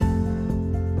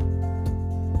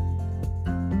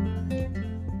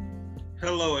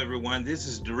Hello, everyone. This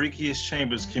is Dorikius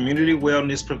Chambers, Community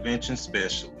Wellness Prevention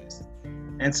Specialist.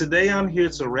 And today I'm here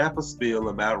to wrap a spiel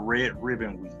about Red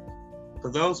Ribbon Week.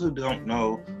 For those who don't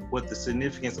know what the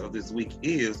significance of this week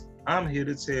is, I'm here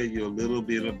to tell you a little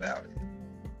bit about it.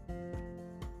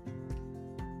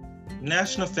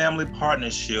 National Family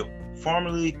Partnership,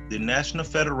 formerly the National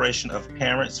Federation of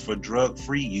Parents for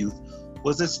Drug-Free Youth,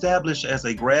 was established as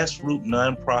a grassroots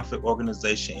nonprofit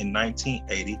organization in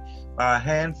 1980 by a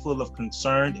handful of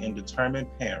concerned and determined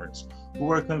parents who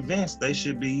were convinced they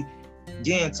should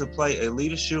begin to play a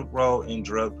leadership role in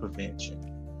drug prevention.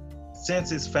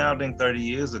 Since its founding 30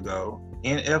 years ago,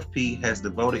 NFP has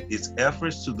devoted its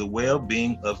efforts to the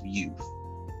well-being of youth.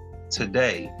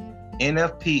 Today,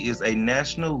 NFP is a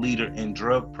national leader in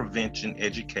drug prevention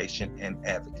education and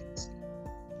advocacy.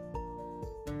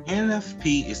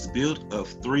 NFP is built of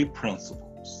three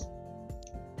principles.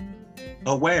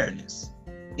 Awareness.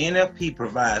 NFP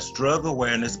provides drug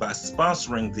awareness by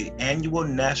sponsoring the annual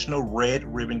National Red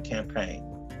Ribbon Campaign.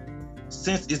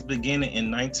 Since its beginning in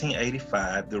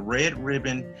 1985, the Red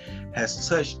Ribbon has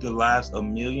touched the lives of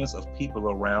millions of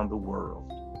people around the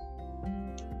world.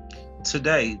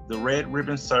 Today, the Red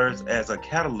Ribbon serves as a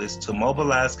catalyst to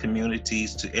mobilize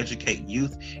communities to educate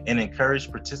youth and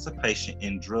encourage participation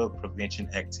in drug prevention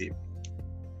activity.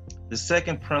 The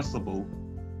second principle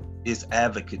is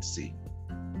advocacy.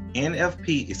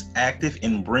 NFP is active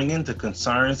in bringing the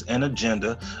concerns and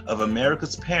agenda of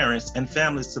America's parents and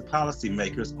families to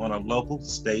policymakers on a local,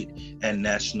 state, and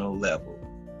national level.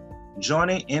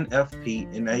 Joining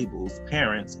NFP enables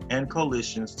parents and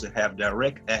coalitions to have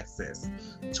direct access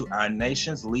to our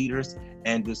nation's leaders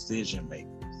and decision makers.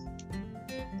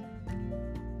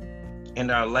 And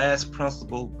our last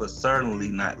principle, but certainly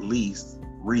not least,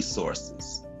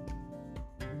 resources.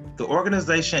 The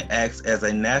organization acts as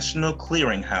a national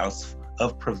clearinghouse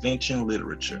of prevention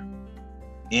literature.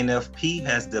 NFP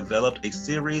has developed a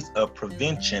series of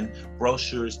prevention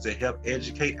brochures to help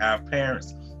educate our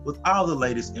parents with all the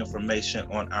latest information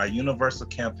on our universal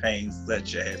campaigns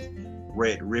such as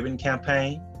Red Ribbon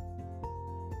Campaign,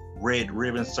 Red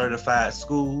Ribbon Certified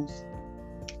Schools,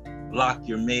 Lock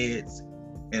Your Meds,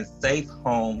 and Safe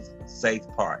Homes, Safe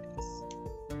Parties.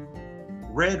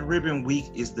 Red Ribbon Week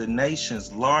is the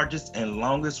nation's largest and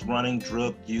longest running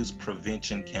drug use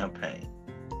prevention campaign.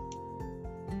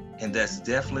 And that's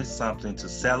definitely something to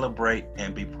celebrate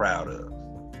and be proud of.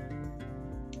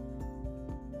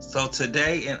 So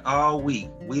today and all week,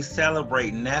 we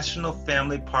celebrate National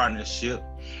Family Partnership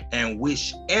and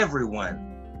wish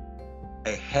everyone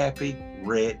a happy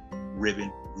Red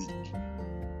Ribbon Week.